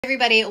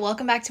Everybody,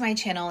 welcome back to my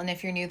channel, and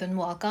if you're new, then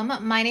welcome.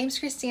 My name's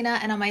Christina,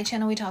 and on my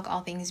channel we talk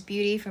all things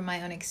beauty from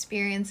my own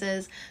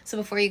experiences. So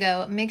before you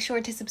go, make sure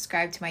to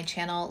subscribe to my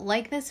channel,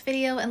 like this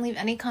video, and leave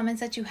any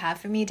comments that you have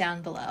for me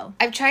down below.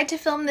 I've tried to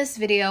film this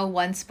video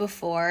once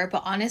before,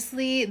 but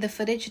honestly the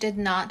footage did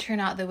not turn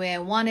out the way I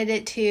wanted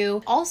it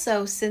to.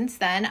 Also, since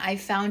then I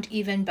found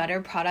even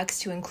better products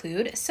to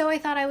include, so I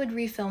thought I would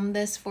refilm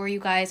this for you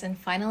guys and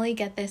finally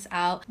get this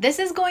out. This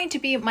is going to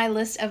be my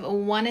list of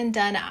one and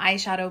done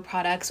eyeshadow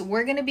products.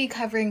 We're going to be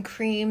covering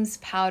creams,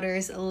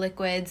 powders,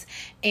 liquids,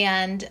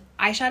 and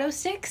eyeshadow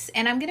sticks,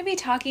 and I'm going to be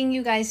talking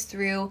you guys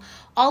through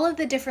all of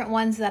the different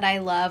ones that I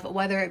love,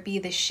 whether it be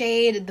the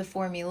shade, the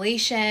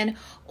formulation,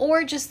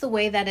 or just the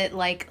way that it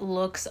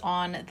looks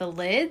on the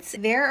lids.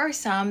 There are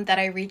some that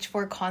I reach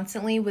for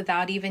constantly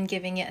without even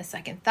giving it a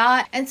second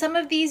thought, and some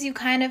of these you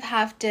kind of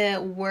have to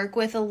work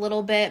with a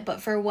little bit,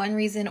 but for one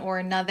reason or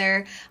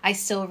another I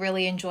still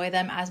really enjoy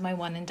them as my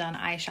one and done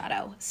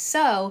eyeshadow.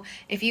 So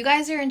if you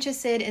guys are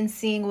interested in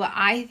seeing what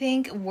I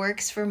think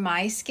works for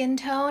my skin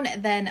tone,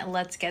 then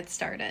let's get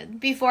started.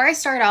 Before I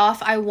start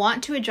off, I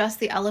want to address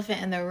the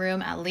elephant in the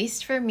room. At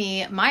least for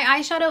me, my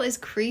eyeshadow is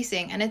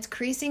creasing, and it's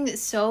creasing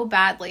so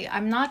badly.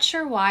 I'm not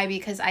sure why,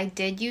 because I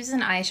did use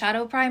an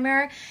eyeshadow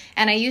primer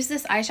and I use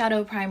this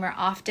eyeshadow primer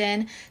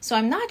often, so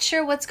I'm not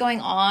sure what's going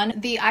on.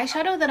 The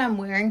eyeshadow that I'm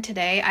wearing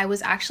today I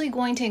was actually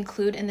going to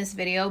include in this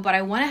video, but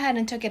I went ahead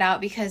and took it out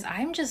because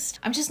I'm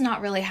just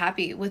not really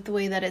happy with the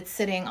way that it's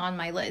sitting on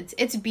my lids.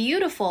 It's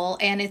beautiful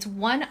and it's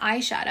one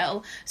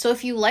eyeshadow, so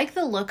if you like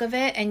the look of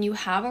it and you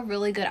have a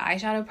really good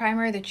eyeshadow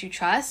primer that you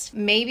trust,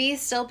 maybe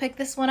still pick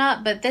this one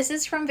up. But this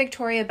is from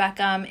Victoria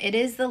Beckham. It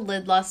is the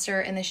Lid Luster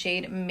in the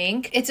shade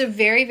Mink. It's a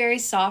very, very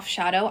soft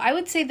shadow. I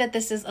would say that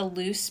this is a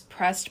loose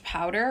pressed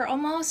powder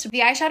almost. The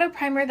eyeshadow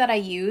primer that I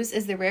use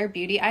is the Rare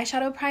Beauty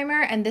eyeshadow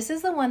primer, and this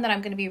is the one that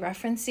I'm going to be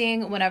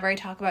referencing whenever I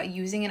talk about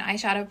using an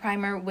eyeshadow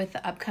primer with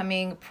the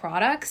upcoming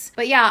products.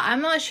 But yeah,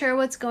 I'm not sure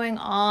what's going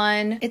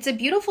on. It's a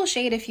beautiful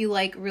shade if you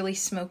like really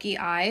smoky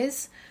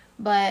eyes,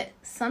 but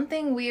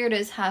something weird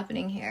is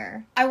happening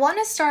here. I want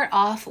to start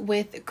off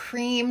with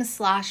cream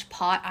 /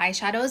 pot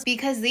eyeshadows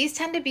because these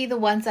tend to be the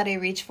ones that I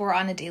reach for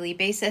on a daily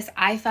basis.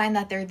 I find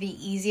that they're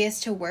the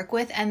easiest to work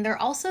with, and they're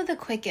also the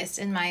quickest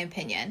in my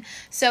opinion.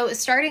 So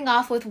starting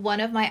off with one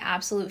of my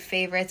absolute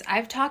favorites,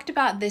 I've talked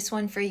about this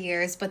one for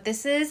years, but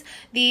this is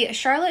the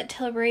Charlotte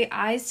Tilbury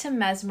Eyes to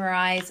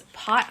Mesmerize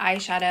pot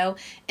eyeshadow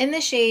in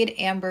the shade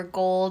Amber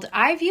Gold.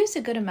 I've used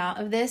a good amount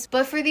of this,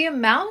 but for the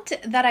amount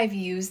that I've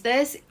used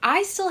this,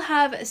 I still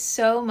have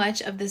so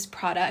much of this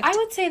product. I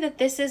would say that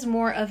this is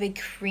more of a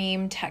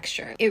cream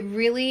texture. It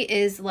really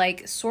is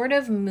like sort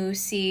of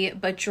moussey,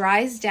 but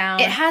dries down.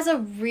 It has a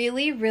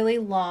really, really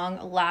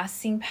long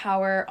lasting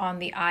power on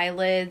the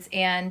eyelids,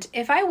 and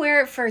if I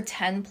wear it for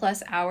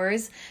 10+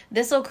 hours,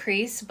 this will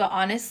crease, but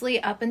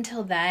honestly, up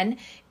until then,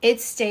 it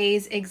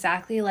stays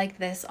exactly like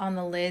this on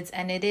the lids,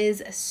 and it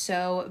is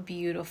so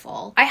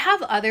beautiful. I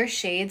have other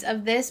shades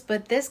of this,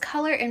 but this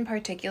color in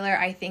particular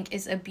I think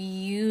is a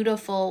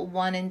beautiful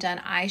one and done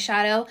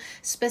eyeshadow,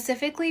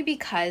 specifically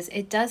because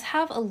it does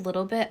have a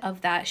little bit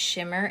of that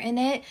shimmer in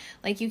it.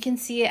 Like you can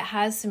see, it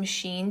has some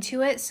sheen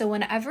to it, so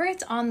whenever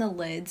it's on the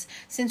lids,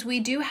 since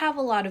we do have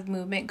a lot of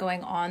movement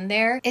going on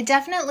there, it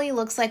definitely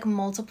looks like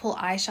multiple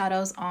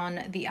eyeshadows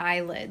on the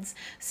eyelids.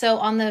 So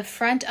on the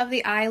front of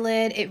the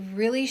eyelid, it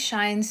really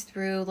shines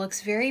through,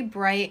 looks very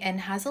bright,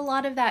 and has a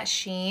lot of that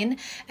sheen,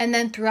 and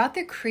then throughout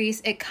the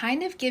crease it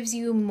kind of gives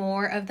you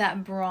more of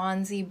that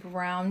bronzy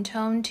brown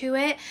tone to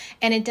it,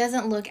 and it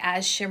doesn't look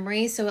as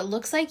shimmery, so it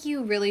looks like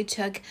you really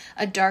took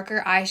a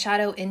darker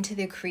eyeshadow into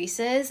the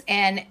creases,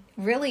 and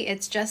really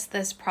it's just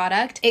this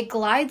product. It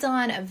glides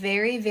on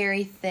very,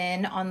 very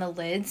thin on the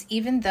lids,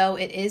 even though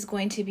it is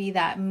going to be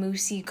that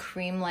moussey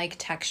cream-like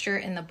texture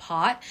in the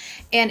pot,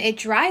 and it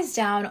dries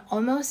down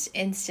almost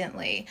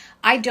instantly.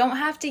 I don't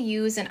have to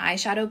use an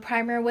eyeshadow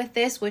primer with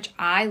this, which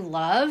I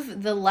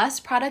love. The less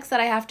products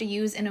that I have to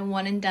use in a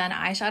one and done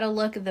eyeshadow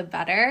look, the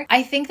better.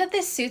 I think that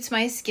this suits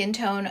my skin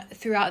tone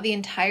throughout the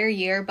entire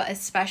year, but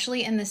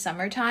especially in the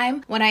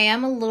summertime when I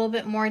am a little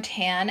bit more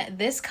tan.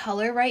 This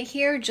color right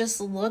here just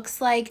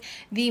looks like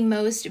the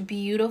most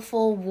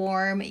beautiful,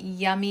 warm,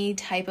 yummy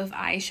type of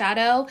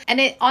eyeshadow, and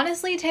it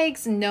honestly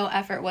takes no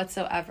effort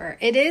whatsoever.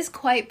 It is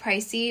quite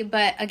pricey,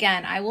 but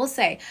again, I will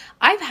say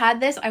I've had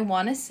this, I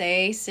want to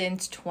say,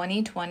 since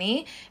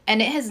 2020,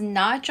 and it has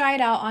not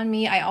dried out on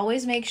me. I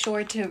always make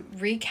sure to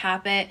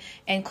recap it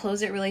and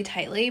close it really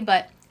tightly,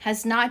 but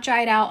has not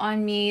dried out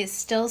on me,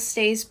 still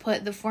stays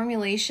put. The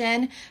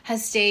formulation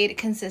has stayed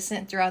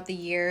consistent throughout the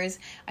years.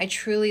 I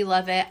truly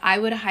love it. I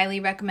would highly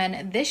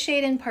recommend this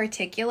shade in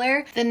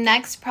particular. The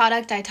next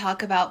product I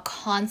talk about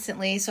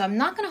constantly, so I'm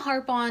not going to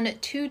harp on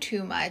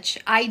too much.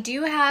 I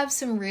do have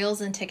some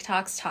reels and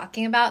TikToks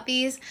talking about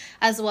these,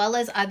 as well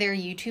as other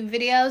YouTube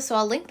videos, so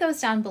I'll link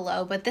those down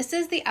below, but this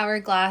is the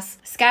Hourglass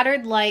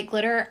Scattered Light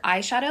Glitter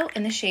Eyeshadow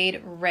in the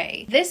shade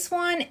Ray. This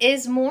one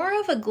is more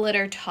of a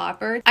glitter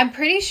topper. I'm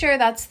pretty sure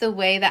that's that's the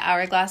way that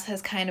Hourglass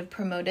has kind of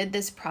promoted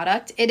this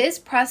product. It is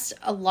pressed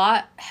a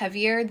lot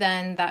heavier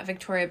than that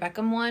Victoria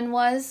Beckham one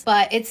was,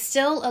 but it's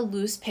still a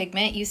loose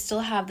pigment. You still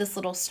have this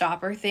little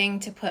stopper thing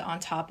to put on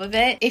top of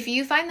it. If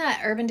you find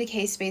that Urban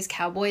Decay Space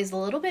Cowboy is a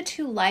little bit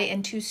too light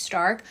and too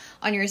stark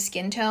on your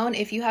skin tone,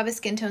 if you have a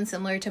skin tone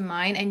similar to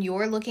mine and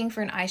you're looking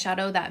for an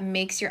eyeshadow that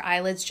makes your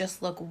eyelids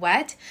just look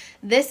wet,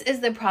 this is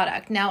the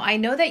product. Now, I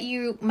know that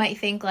you might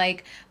think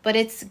like, but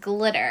it's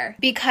glitter.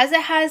 Because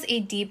it has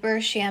a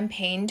deeper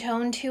champagne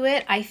tone to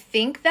it, I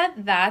think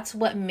that that's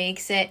what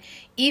makes it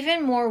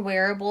even more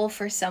wearable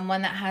for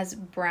someone that has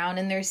brown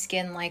in their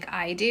skin like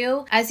I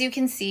do. As you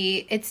can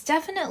see, it's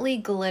definitely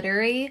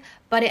glittery,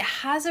 but it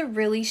has a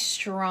really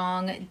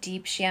strong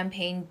deep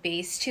champagne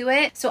base to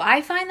it. So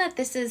I find that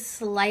this is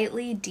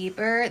slightly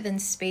deeper than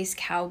Space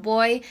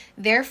Cowboy,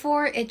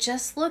 therefore it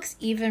just looks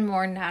even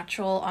more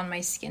natural on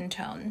my skin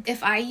tone.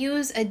 If I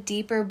use a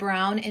deeper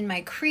brown in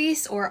my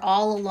crease or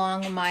all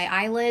along my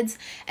eyelids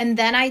and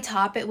then I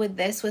top it with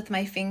this with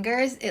my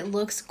fingers, it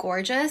looks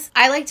gorgeous.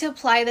 I like to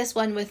apply this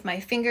one with my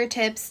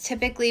fingertips.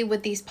 Typically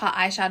with these pot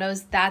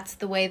eyeshadows, that's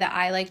the way that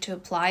I like to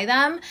apply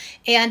them.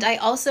 And I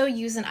also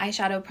use an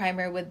eyeshadow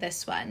primer with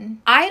this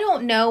one. I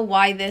don't know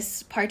why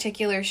this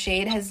particular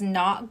shade has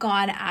not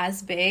gone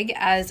as big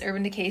as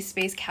Urban Decay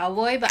Space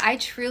Cowboy, but I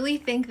truly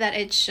think that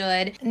it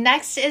should.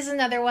 Next is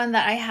another one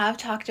that I have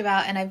talked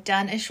about and I've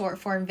done a short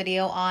form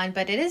video on,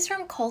 but it is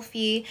from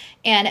Kulfi,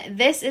 and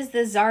this is the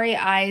Zari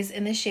Eyes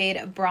in the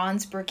shade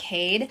Bronze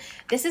Brocade.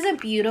 This is a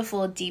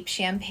beautiful deep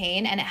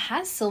champagne and it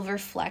has silver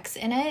flecks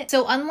in it.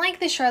 So unlike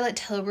the Charlotte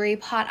Tilbury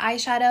pot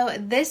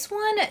eyeshadow, this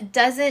one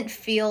doesn't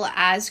feel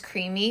as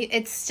creamy.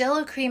 It's still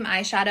a cream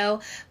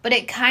eyeshadow, but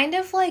it kind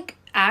of like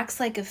acts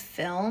like a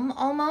film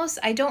almost.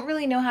 I don't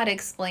really know how to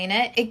explain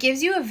it. It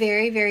gives you a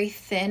very, very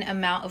thin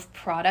amount of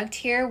product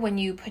here when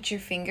you put your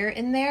finger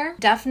in there.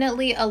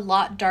 Definitely a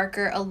lot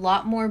darker, a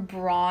lot more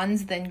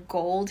bronze than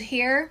gold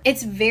here.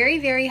 It's very,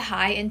 very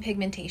high in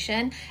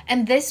pigmentation,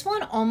 and this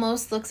one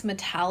almost looks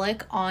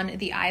metallic on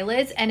the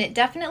eyelids, and it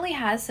definitely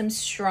has some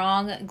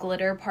strong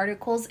glitter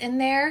particles in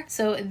there.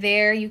 So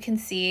there you can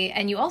see,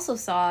 and you also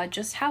saw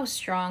just how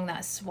strong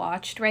that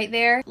swatched right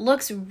there.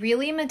 Looks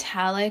really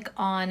metallic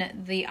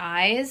on the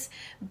eye,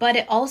 but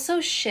it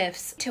also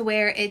shifts to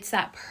where it's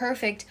that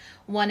perfect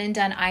one and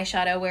done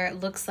eyeshadow where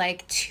it looks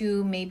like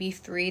 2, maybe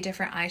 3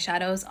 different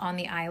eyeshadows on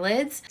the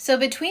eyelids. So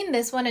between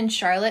this one and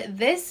Charlotte,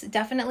 this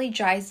definitely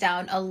dries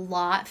down a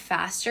lot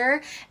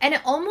faster, and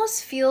it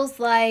almost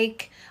feels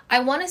like, I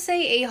want to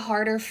say, a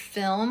harder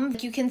film.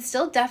 You can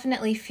still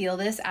definitely feel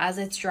this as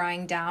it's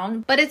drying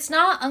down, but it's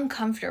not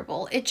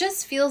uncomfortable. It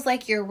just feels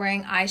like you're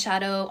wearing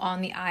eyeshadow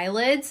on the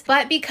eyelids,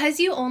 but because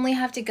you only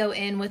have to go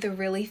in with a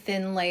really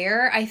thin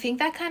layer, I think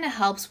that kind of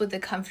helps with the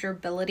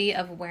comfortability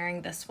of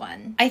wearing this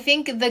one. I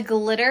think the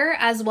glitter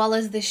as well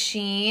as the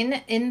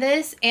sheen in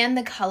this and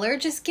the color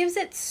just gives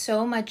it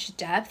so much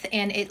depth,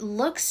 and it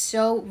looks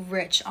so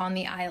rich on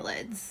the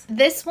eyelids.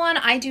 This one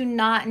I do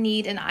not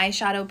need an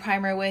eyeshadow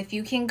primer with.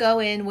 You can go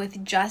in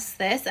with just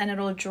this and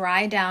it'll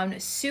dry down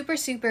super,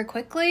 super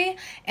quickly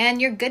and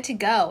you're good to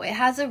go. It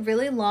has a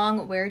really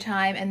long wear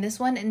time and this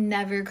one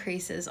never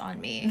creases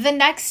on me. The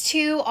next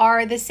two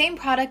are the same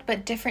product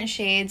but different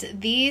shades.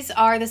 These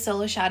are the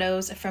Solo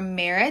Shadows from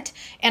Merit,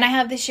 and I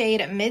have the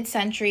shade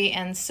Mid-Century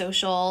and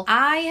Social.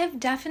 I have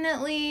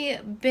definitely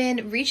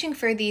been reaching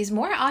for these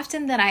more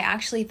often than I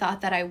actually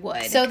thought that I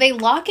would. So they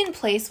lock in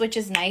place, which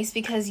is nice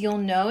because you'll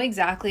know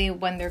exactly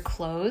when they're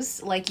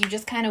closed. Like, you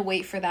just kind of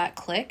wait for that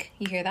click.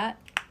 You hear that?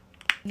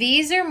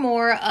 These are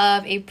more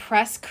of a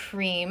press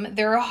cream.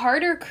 They're a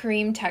harder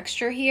cream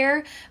texture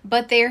here,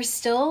 but they're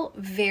still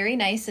very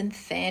nice and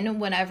thin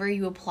whenever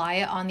you apply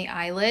it on the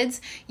eyelids.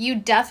 You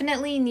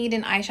definitely need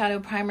an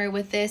eyeshadow primer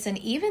with this, and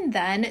even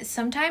then,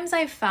 sometimes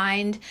I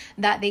find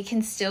that they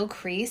can still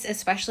crease,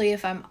 especially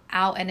if I'm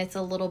out and it's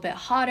a little bit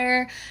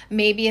hotter.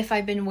 Maybe if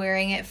I've been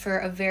wearing it for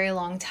a very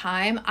long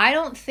time. I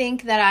don't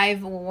think that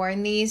I've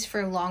worn these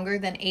for longer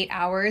than 8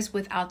 hours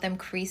without them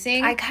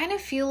creasing. I kind of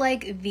feel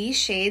like these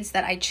shades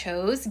that I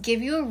chose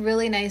give you a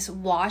really nice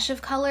wash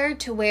of color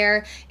to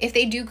where if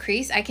they do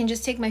crease, I can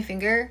just take my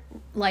finger,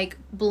 like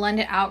blend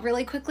it out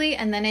really quickly,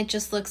 and then it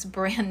just looks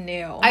brand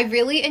new. I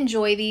really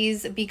enjoy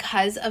these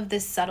because of the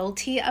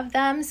subtlety of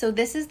them. So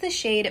this is the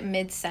shade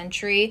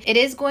Mid-Century. It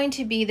is going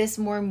to be this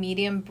more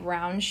medium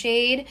brown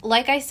shade.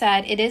 Like I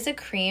said, it is a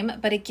cream,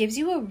 but it gives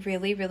you a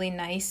really, really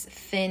nice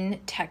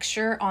thin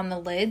texture on the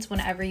lids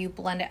whenever you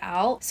blend it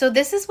out. So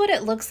this is what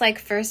it looks like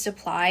first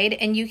applied,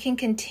 and you can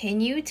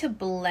continue to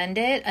blend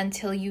it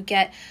until you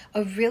get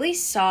a really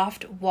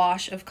soft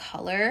wash of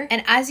color.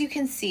 And as you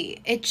can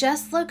see, it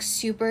just looks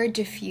super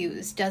diffused.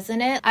 use,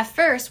 doesn't it? At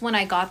first, when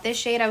I got this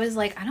shade, I was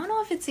like, I don't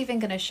know if it's even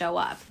gonna show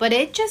up, but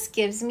it just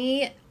gives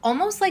me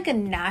almost like a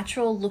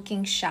natural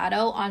looking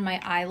shadow on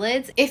my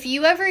eyelids. If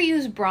you ever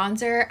use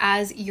bronzer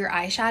as your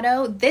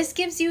eyeshadow, this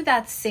gives you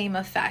that same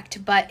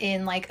effect, but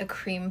in like a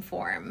cream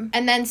form.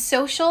 And then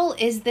Social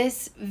is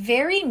this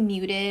very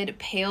muted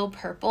pale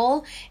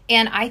purple,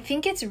 and I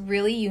think it's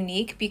really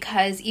unique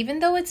because even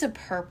though it's a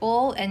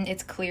purple and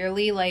it's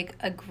clearly like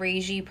a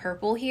greigey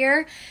purple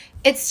here,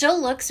 it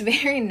still looks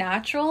very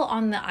natural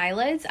on the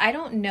eyelids. I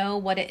don't know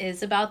what it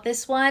is about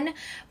this one,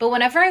 but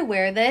whenever I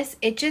wear this,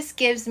 it just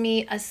gives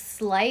me a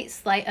slight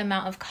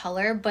amount of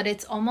color, but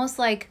it's almost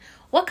like,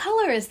 what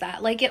color is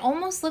that? Like, it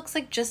almost looks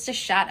like just a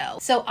shadow.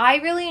 So I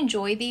really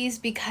enjoy these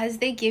because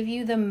they give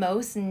you the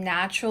most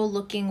natural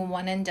looking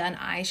one and done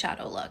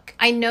eyeshadow look.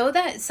 I know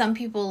that some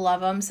people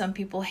love them, some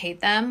people hate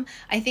them.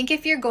 I think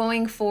if you're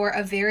going for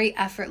a very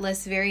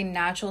effortless, very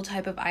natural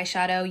type of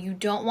eyeshadow, you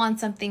don't want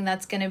something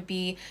that's gonna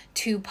be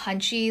too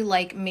punchy,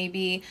 like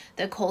maybe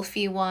the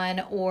Colfi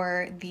one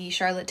or the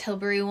Charlotte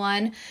Tilbury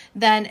one,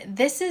 then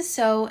this is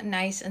so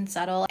nice and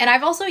subtle. And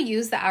I've also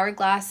used the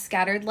Hourglass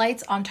scattered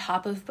lights on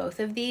top of both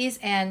of these,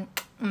 and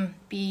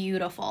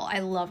beautiful. I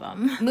love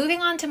them.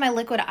 Moving on to my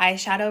liquid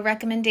eyeshadow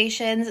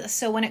recommendations.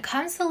 So when it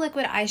comes to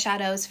liquid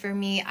eyeshadows, for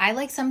me, I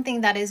like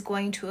something that is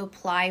going to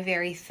apply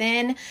very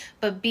thin,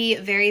 but be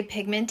very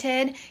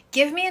pigmented.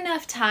 Give me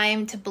enough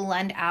time to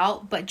blend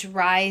out, but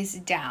dries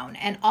down.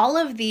 And all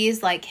of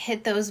these like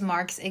hit those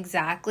marks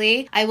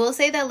exactly. I will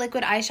say that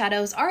liquid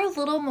eyeshadows are a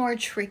little more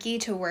tricky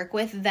to work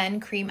with than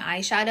cream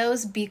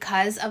eyeshadows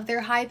because of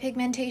their high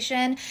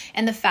pigmentation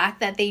and the fact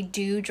that they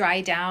do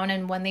dry down,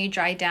 and when they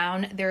dry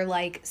down, they're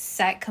like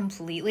set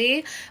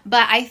completely.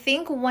 But I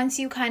think once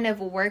you kind of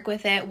work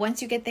with it,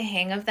 once you get the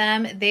hang of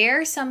them,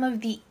 they're some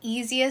of the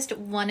easiest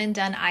one and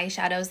done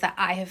eyeshadows that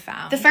I have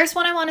found. The first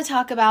one I want to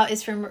talk about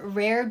is from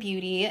Rare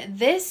Beauty.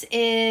 This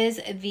is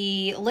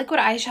the liquid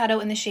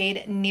eyeshadow in the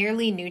shade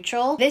Nearly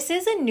Neutral. This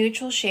is a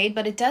neutral shade,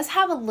 but it does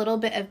have a little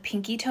bit of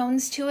pinky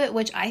tones to it,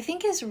 which I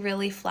think is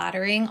really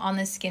flattering on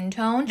the skin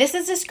tone. This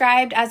is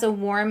described as a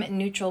warm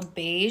neutral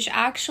beige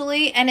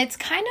actually, and it's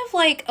kind of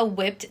like a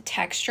whipped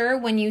texture.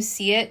 When you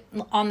see it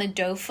on the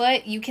doe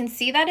foot, you can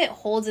see that it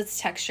holds its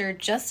texture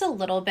just a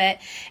little bit,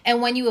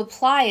 and when you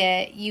apply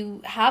it,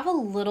 you have a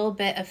little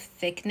bit of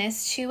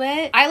thickness to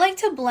it. I like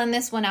to blend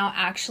this one out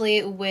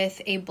actually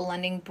with a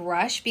blending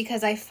brush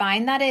because I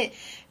find that it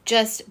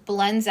just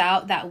blends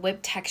out that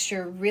whipped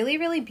texture really,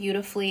 really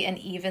beautifully and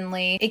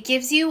evenly. It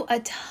gives you a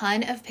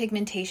ton of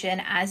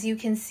pigmentation, as you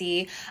can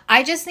see.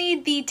 I just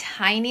need the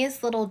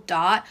tiniest little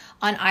dot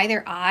on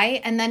either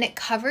eye, and then it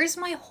covers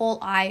my whole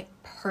eye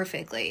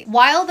perfectly.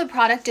 While the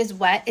product is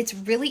wet, it's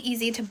really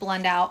easy to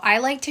blend out. I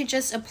like to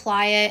just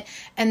apply it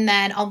and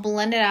then I'll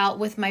blend it out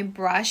with my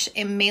brush,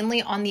 and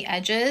mainly on the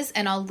edges,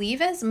 and I'll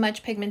leave as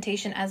much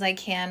pigmentation as I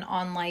can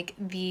on like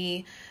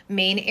the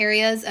main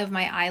areas of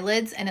my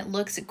eyelids, and it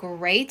looks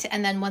great.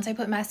 And then once I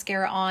put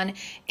mascara on,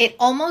 it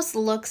almost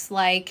looks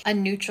like a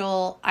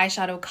neutral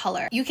eyeshadow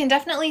color. You can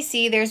definitely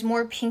see there's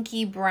more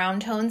pinky brown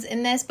tones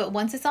in this, but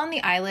once it's on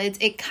the eyelids,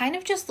 it kind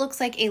of just looks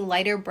like a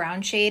lighter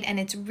brown shade, and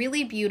it's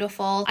really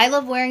beautiful. I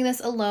love wearing this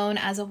alone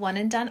as a one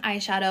and done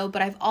eyeshadow,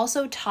 but I've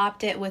also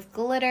topped it with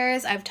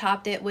glitters. I've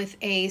topped it with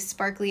a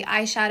sparkly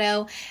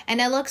eyeshadow, and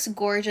it looks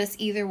gorgeous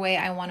either way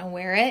I want to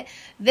wear it.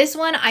 This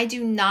one I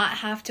do not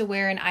have to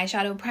wear an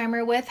eyeshadow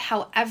primer with.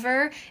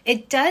 However,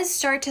 it does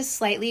start to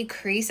slightly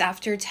crease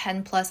after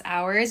 10 plus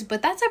hours,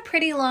 but that's a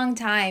pretty long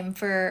time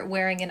for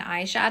wearing an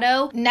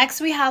eyeshadow.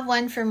 Next, we have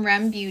one from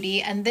Rem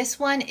Beauty, and this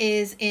one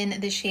is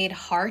in the shade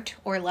Heart,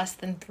 or Less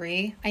Than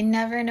 3. I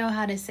never know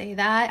how to say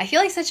that. I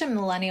feel like such a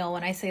millennial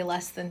when I say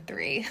less than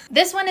 3.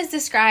 This one is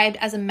described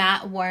as a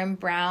matte warm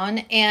brown,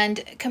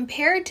 and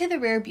compared to the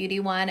Rare Beauty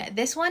one,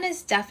 this one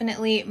is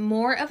definitely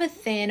more of a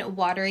thin,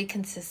 watery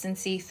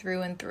consistency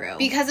through and through.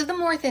 Because of the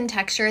more thin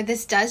texture,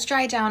 this does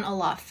dry down a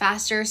lot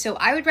faster, so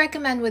I would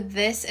recommend with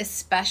this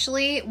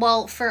especially,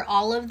 well, for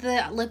all of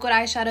the liquid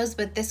eyeshadows,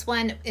 but this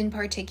one in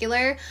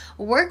particular,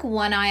 work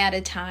one eye at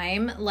a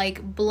time.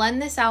 Like, blend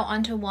this out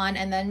onto one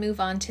and then move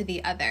on to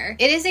the other.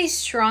 It is a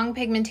strong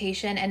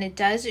pigmentation and it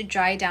does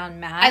dry down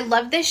matte. I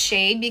love this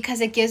shade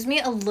because it gives me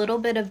a little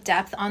bit of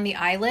depth on the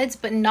eyelids,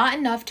 but not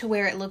enough to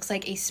where it looks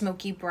like a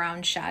smoky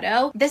brown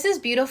shadow. This is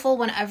beautiful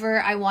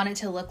whenever I want it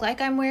to look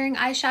like I'm wearing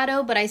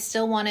eyeshadow, but I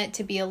still want it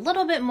to be a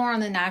little bit more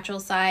on the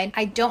natural side.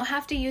 I don't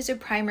have to use a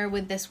primer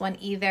with this one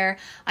either.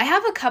 I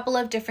have a couple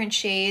of different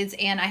shades,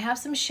 and I have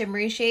some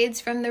shimmery shades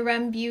from the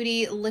Rem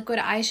Beauty liquid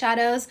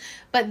eyeshadows,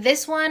 but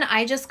this one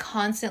I just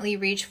constantly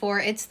reach for.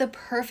 It's the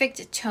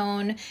perfect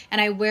tone,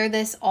 and I wear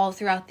this all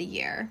throughout the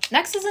year.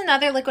 Next is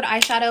another liquid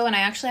eyeshadow, and I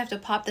actually have to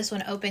pop this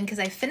one open because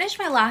I finished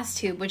my last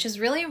tube, which is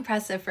really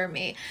impressive for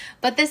me.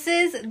 But this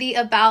is the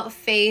About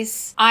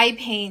Face eye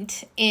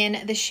paint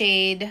in the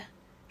shade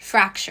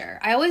Fracture.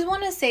 I always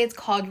want to say it's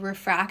called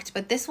Refract,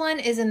 but this one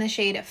is in the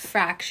shade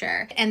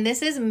Fracture. And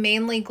this is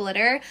mainly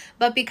glitter,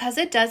 but because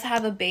it does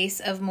have a base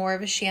of more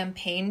of a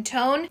champagne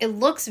tone, it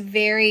looks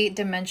very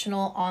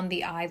dimensional on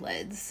the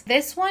eyelids.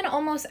 This one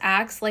almost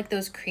acts like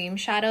those cream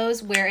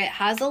shadows where it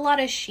has a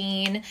lot of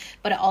sheen,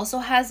 but it also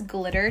has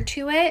glitter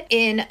to it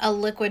in a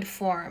liquid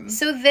form.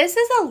 So this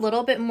is a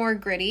little bit more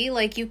gritty,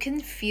 like you can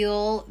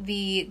feel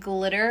the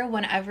glitter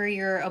whenever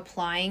you're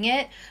applying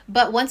it,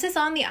 but once it's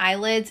on the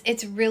eyelids,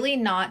 it's really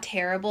not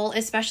terrible,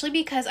 especially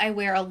because I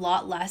wear a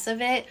lot less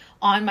of it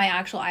on my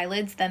actual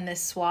eyelids than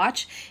this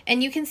swatch.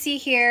 And you can see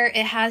here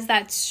it has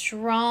that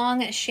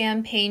strong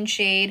champagne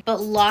shade, but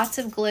lots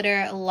of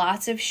glitter,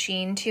 lots of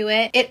sheen to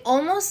it. It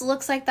almost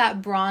looks like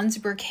that bronze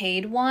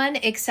brocade one,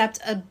 except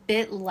a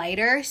bit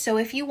lighter. So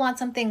if you want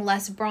something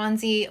less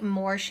bronzy,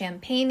 more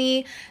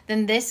champagne-y,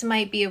 then this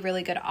might be a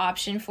really good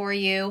option for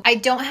you. I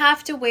don't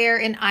have to wear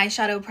an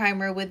eyeshadow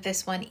primer with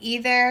this one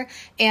either,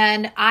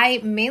 and I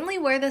mainly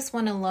wear this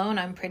one alone,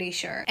 I'm pretty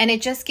sure. And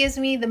it just gives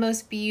me the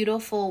most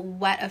beautiful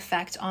wet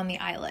effect on the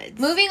eyelids.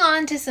 Moving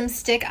on to some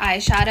stick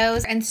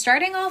eyeshadows, and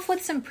starting off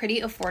with some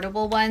pretty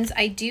affordable ones.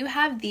 I do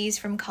have these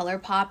from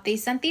ColourPop. They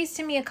sent these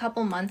to me a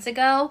couple months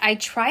ago. I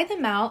tried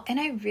them out and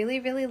I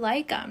really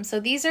like them. So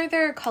these are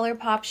their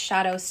ColourPop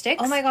shadow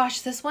sticks. Oh my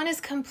gosh, this one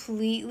is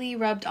completely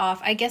rubbed off.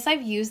 I guess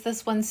I've used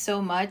this one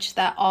so much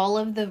that all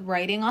of the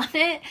writing on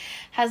it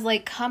has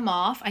like come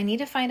off. I need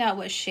to find out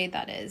what shade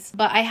that is.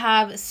 But I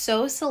have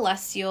So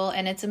Celestial,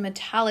 and it's a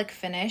metallic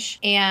finish,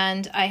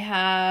 and I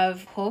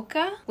have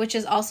Hoka, which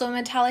is also a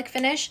metallic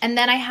finish, and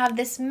then I have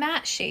this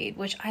matte shade,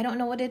 which I don't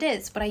know what it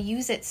is, but I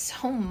use it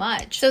so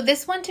much. So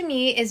this one to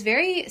me is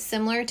very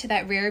similar to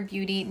that Rare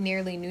Beauty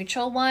Nearly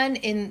Neutral one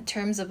in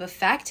terms of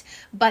effect,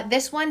 but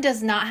this one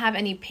does not have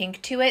any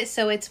pink to it,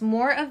 so it's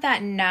more of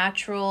that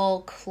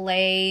natural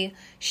clay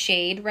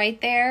shade right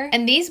there.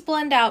 And these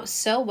blend out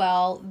so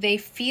well. They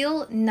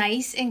feel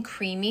nice and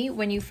creamy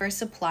when you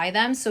first apply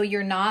them, so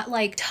you're not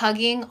like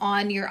tugging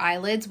on your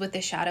eyelids with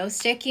the shadow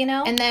stick, you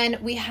know? And then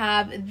we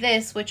have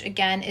this, which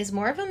again is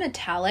more of a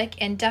metallic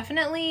and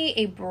definitely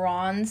a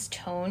bronze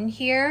tone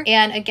here,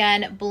 and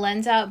again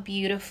blends out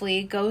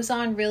beautifully, goes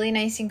on really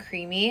nice and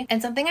creamy.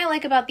 And something I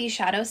like about these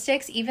shadow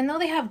sticks, even though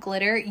they have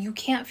glitter, you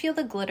can't feel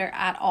the glitter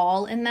at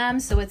all in them,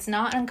 so it's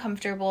not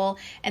uncomfortable,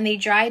 and they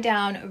dry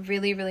down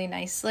really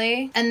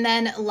nicely. And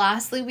then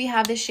lastly, we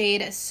have the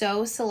shade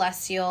So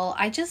Celestial.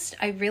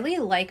 I really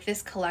like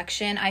this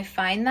collection. I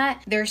find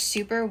that they're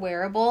super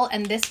wearable,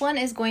 and this one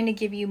is going to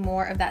give you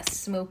more of that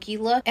smoky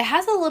look. It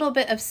has a little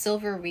bit of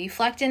silver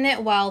reflect in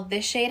it, while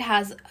this shade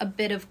has a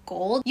bit of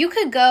gold. You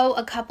could go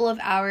a couple of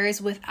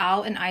hours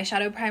without an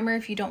eyeshadow primer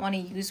if you don't want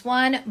to use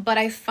one, but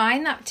I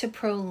find that to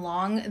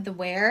prolong the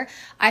wear,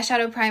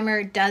 eyeshadow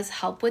primer does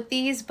help with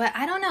these, but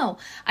I don't know.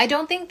 I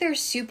don't think they're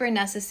super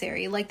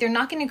necessary. Like, they're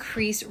not going to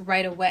crease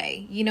right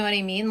away. You know what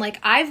I mean? Like,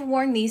 I've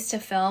worn these to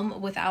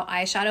film without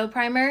eyeshadow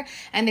primer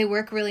and they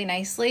work really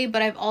nicely,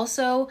 but I've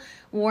also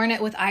worn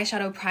it with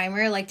eyeshadow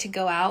primer like to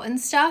go out and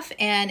stuff,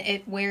 and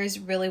it wears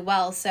really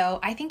well. So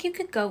I think you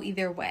could go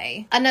either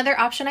way. Another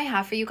option I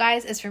have for you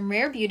guys is from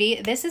Rare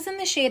Beauty. This is in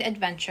the shade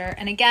Adventure,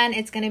 and again,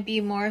 it's going to be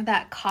more of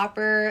that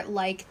copper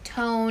like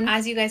tone.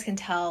 As you guys can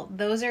tell,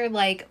 those are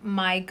like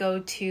my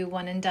go-to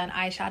One and Done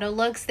eyeshadow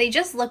looks. They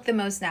just look the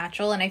most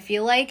natural, and I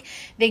feel like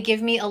they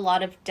give me a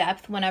lot of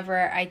depth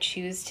whenever I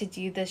choose to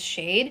do this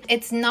shade.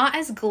 It's not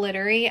as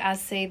glittery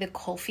as, say, the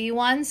Kulfi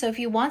one, so if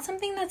you want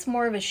something that's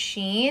more of a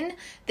sheen,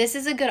 this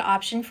is a good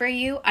option for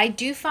you. I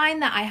do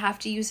find that I have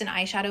to use an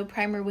eyeshadow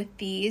primer with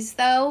these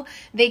though.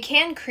 They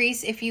can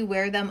crease if you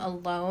wear them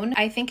alone.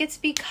 I think it's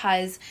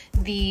because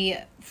the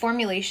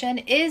formulation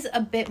is a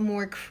bit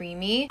more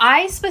creamy.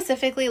 I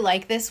specifically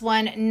like this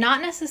one,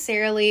 not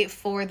necessarily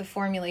for the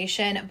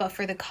formulation, but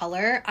for the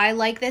color. I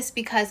like this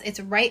because it's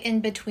right in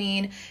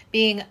between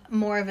being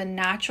more of a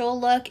natural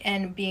look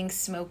and being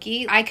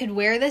smoky. I could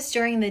wear this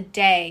during the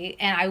day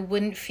and I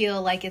wouldn't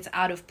feel like it's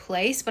out of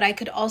place, but I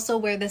could also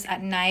wear this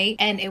at night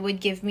and it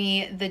would give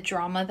me the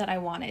drama that I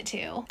want it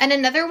to. And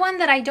another one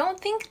that I don't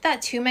think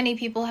that too many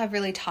people have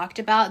really talked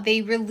about,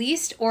 they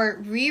released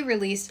or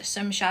re-released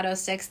some shadow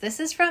sticks. This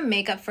is from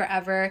Makeup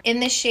Forever in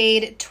the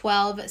shade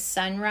 12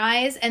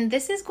 Sunrise, and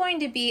this is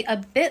going to be a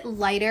bit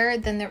lighter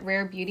than the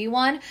Rare Beauty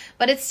one,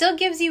 but it still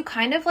gives you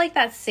kind of like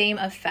that same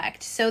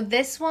effect. So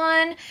this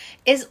one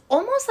is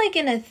almost like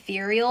an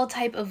ethereal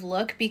type of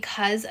look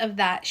because of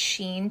that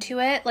sheen to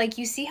it. Like,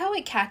 you see how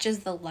it catches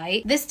the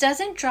light? This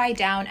doesn't dry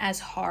down as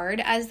hard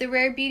as the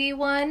Rare Beauty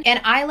one, and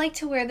I like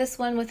to wear this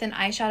one with an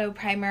eyeshadow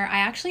primer.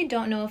 I actually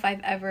don't know if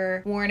I've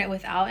ever worn it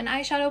without an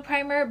eyeshadow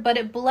primer, but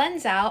it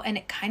blends out and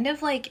it kind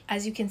of, like,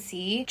 as you can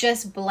see, just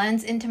just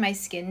blends into my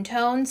skin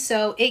tone.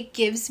 So it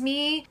gives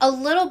me a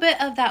little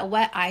bit of that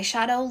wet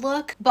eyeshadow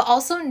look, but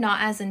also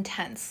not as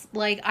intense.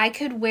 Like I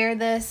could wear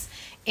this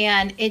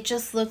and it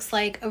just looks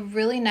like a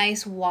really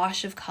nice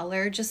wash of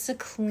color, just a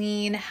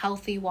clean,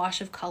 healthy wash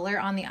of color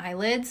on the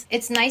eyelids.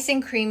 It's nice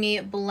and creamy,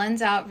 it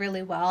blends out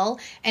really well,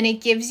 and it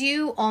gives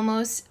you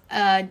almost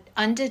an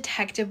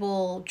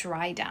undetectable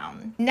dry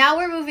down. Now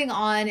we're moving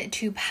on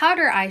to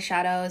powder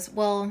eyeshadows.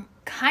 Well,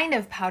 kind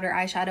of powder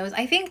eyeshadows.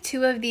 I think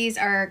two of these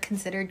are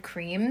considered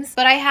creams,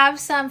 but I have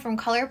some from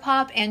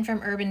ColourPop and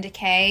from Urban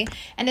Decay.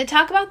 And to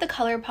talk about the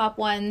ColourPop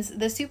ones,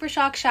 the Super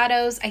Shock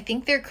shadows, I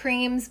think they're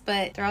creams,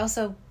 but they're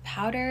also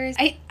powders.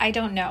 I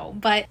don't know,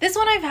 but this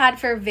one I've had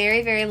for a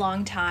very, very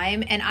long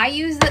time, and I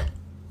use it.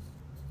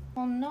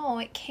 Oh no,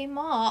 it came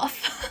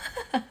off.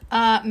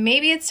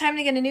 Maybe it's time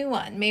to get a new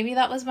one. Maybe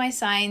that was my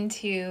sign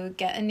to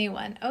get a new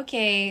one.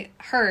 Okay,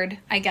 heard,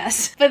 I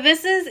guess. But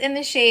this is in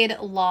the shade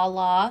La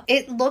La.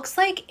 It looks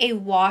like a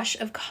wash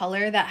of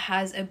color that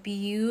has a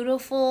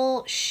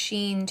beautiful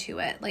sheen to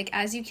it, like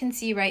as you can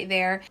see right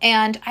there.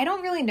 And I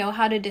don't really know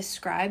how to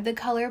describe the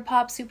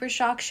ColourPop Super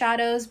Shock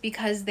shadows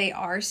because they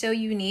are so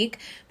unique,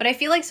 but I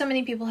feel like so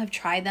many people have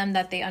tried them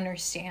that they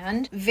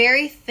understand.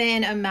 Very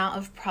thin amount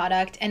of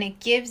product, and it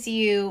gives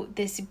you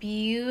this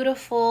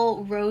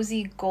beautiful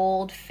rosy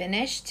gold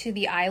finish to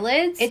the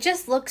eyelids. It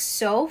just looks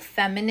so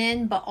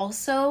feminine, but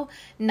also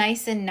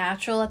nice and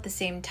natural at the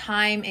same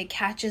time. It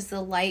catches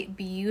the light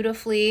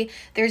beautifully.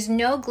 There's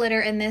no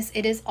glitter in this.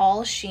 It is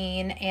all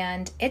sheen,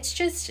 and it's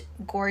just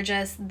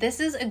gorgeous. This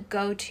is a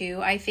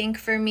go-to, I think,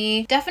 for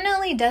me.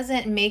 Definitely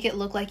doesn't make it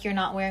look like you're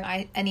not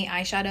wearing any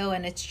eyeshadow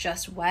and it's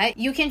just wet.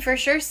 You can for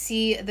sure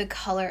see the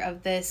color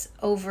of this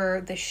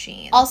over the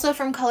sheen. Also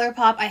from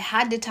ColourPop, I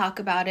had to talk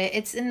about it.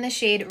 It's in the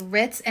shade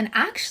Ritz, and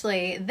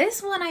actually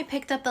this one I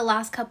picked up the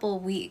last couple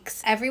of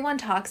weeks. Everyone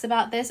talks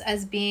about this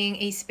as being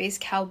a Space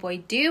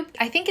Cowboy dupe.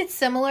 I think it's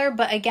similar,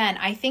 but again,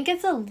 I think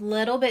it's a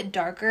little bit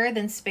darker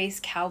than Space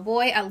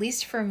Cowboy, at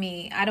least for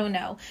me. I don't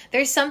know.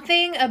 There's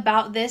something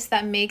about this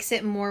that makes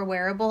it more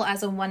wearable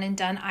as a one and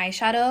done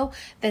eyeshadow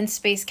than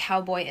Space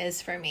Cowboy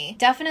is for me.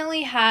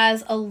 Definitely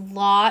has a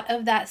lot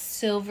of that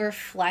silver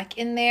fleck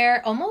in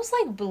there, almost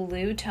like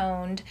blue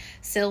toned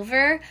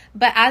silver,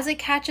 but as it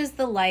catches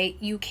the light,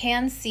 you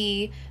can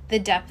see the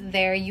depth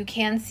there. You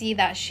can see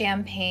that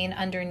champagne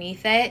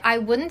underneath it. I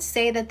wouldn't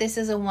say that this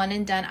is a one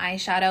and done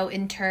eyeshadow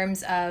in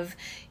terms of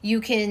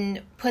you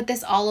can put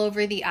this all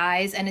over the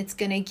eyes and it's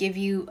gonna give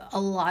you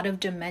a lot of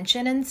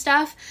dimension and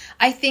stuff.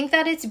 I think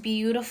that it's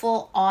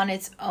beautiful on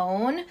its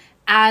own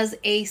as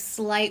a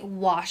slight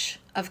wash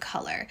of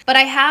color. But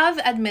I have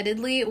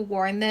admittedly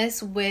worn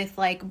this with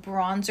like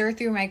bronzer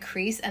through my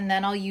crease, and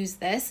then I'll use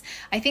this.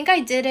 I think I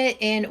did it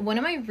in one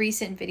of my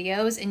recent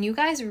videos and you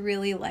guys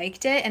really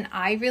liked it and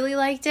I really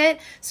liked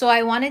it, so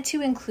I wanted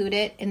to include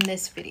it in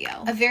this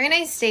video. A very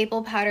nice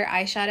staple powder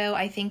eyeshadow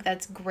I think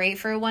that's great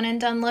for a one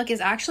and done look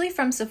is actually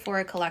from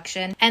Sephora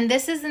collection, and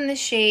this is in the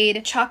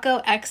shade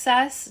Choco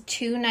Excess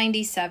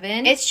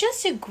 297. It's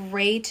just a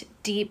great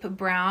deep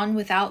brown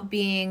without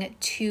being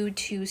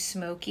too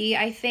smoky.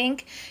 I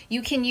think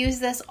you can use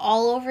this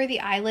all over the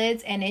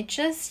eyelids and it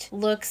just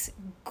looks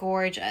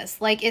gorgeous.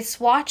 Like it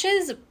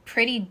swatches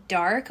pretty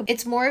dark.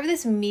 It's more of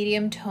this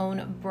medium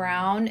tone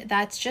brown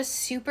that's just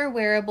super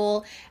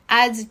wearable,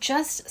 adds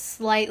just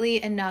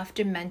slightly enough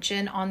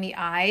dimension on the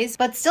eyes,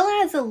 but still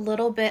adds a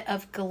little bit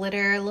of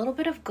glitter, a little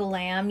bit of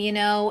glam, you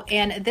know.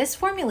 And this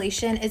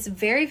formulation is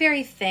very,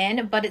 very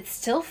thin, but it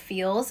still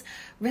feels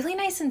really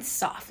nice and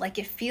soft. Like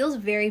it feels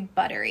very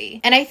buttery.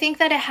 And I think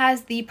that it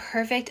has the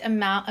perfect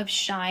amount of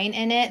shine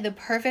in it, the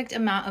perfect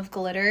amount of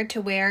glitter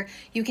to where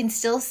you can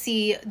still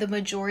see the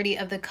majority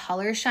of the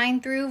color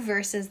shine through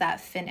versus that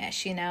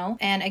finish, you know?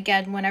 And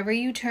again, whenever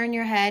you turn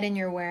your head and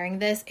you're wearing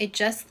this, it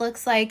just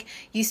looks like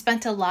you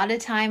spent a lot of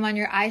time on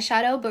your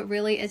eyeshadow, but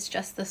really it's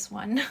just this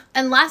one.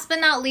 And last but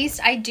not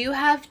least, I do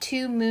have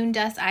two Moon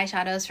Dust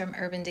eyeshadows from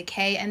Urban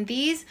Decay, and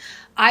these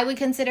I would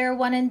consider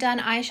one and done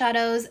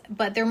eyeshadows,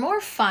 but they're more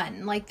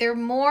fun. Like they're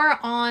more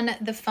on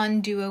the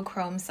fun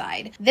duochrome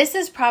side. This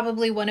is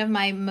probably one of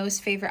my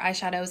most favorite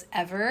eyeshadows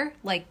ever,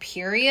 like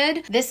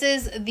period. This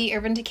is the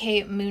Urban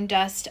Decay Moon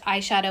Dust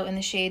eyeshadow in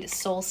the shade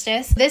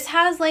Solstice. This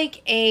has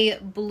like a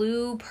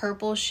blue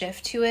purple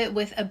shift to it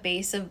with a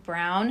base of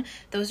brown.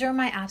 Those are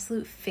my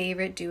absolute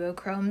favorite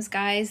duochromes,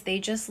 guys. They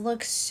just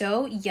look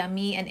so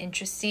yummy and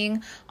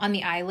interesting on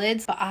the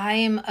eyelids, but I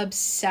am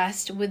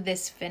obsessed with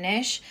this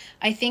finish.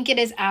 I think it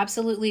is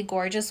absolutely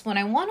gorgeous. When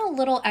I want a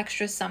little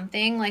extra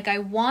something, like I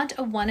want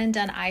a one and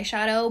done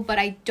eyeshadow, but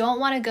I don't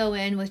want to go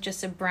in with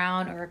just a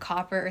brown or a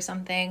copper or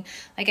something.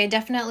 Like I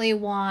definitely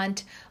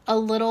want a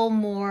little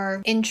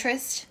more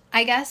interest,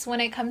 I guess, when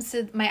it comes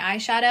to my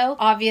eyeshadow.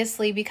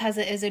 Obviously, because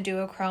it is a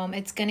duochrome,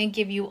 it's gonna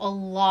give you a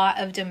lot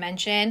of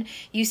dimension.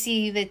 You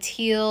see the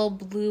teal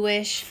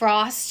bluish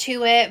frost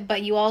to it,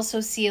 but you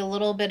also see a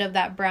little bit of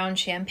that brown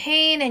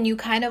champagne, and you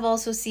kind of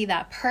also see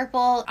that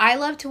purple. I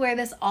love to wear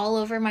this all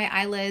over my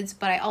eyelids,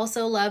 but I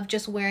also love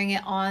just wearing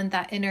it on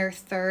that inner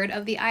third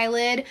of the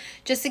eyelid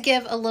just to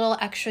give a little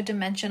extra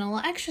dimension, a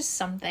little extra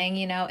something,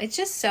 you know. It's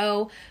just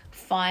so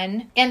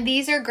fun. And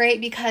these are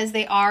great because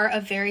they are a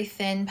very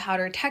thin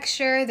powder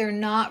texture. They're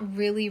not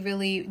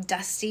really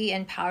dusty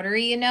and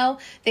powdery, you know.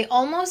 They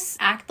almost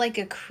act like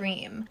a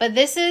cream. But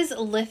this is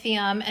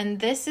lithium, and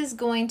this is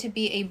going to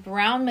be a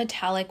brown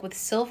metallic with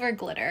silver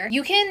glitter.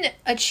 You can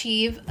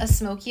achieve a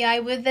smoky eye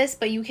with this,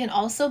 but you can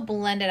also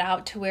blend it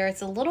out to where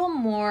it's a little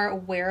more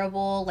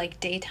wearable, like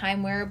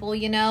daytime wearable,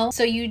 you know.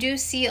 So you do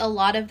see a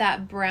lot of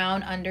that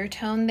brown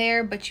undertone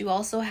there, but you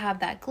also have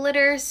that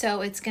glitter, so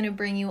it's going to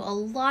bring you a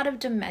lot of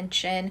dimension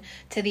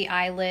to the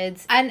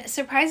eyelids. And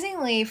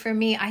surprisingly for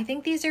me, I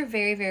think these are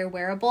very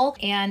wearable,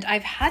 and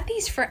I've had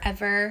these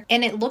forever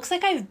and it looks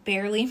like I've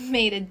barely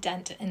made a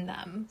dent in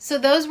them. So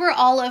those were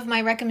all of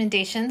my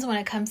recommendations when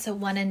it comes to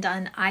One and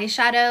Done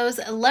eyeshadows.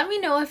 Let me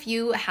know if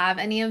you have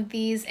any of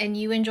these and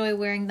you enjoy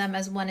wearing them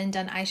as One and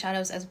Done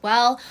eyeshadows as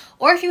well,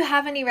 or if you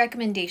have any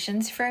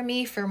recommendations for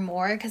me for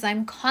more, because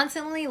I'm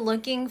constantly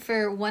looking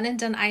for One and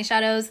Done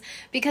eyeshadows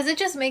because it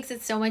just makes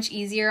it so much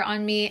easier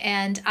on me,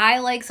 and I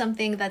like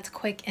something that's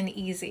quick and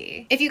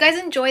easy. If you guys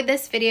enjoyed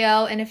this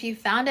video and if you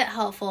found it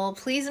helpful,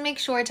 please make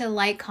sure to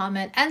like,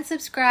 comment, and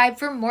subscribe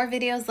for more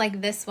videos like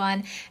this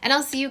one, and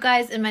I'll see you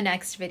guys in my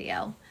next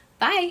video.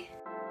 Bye!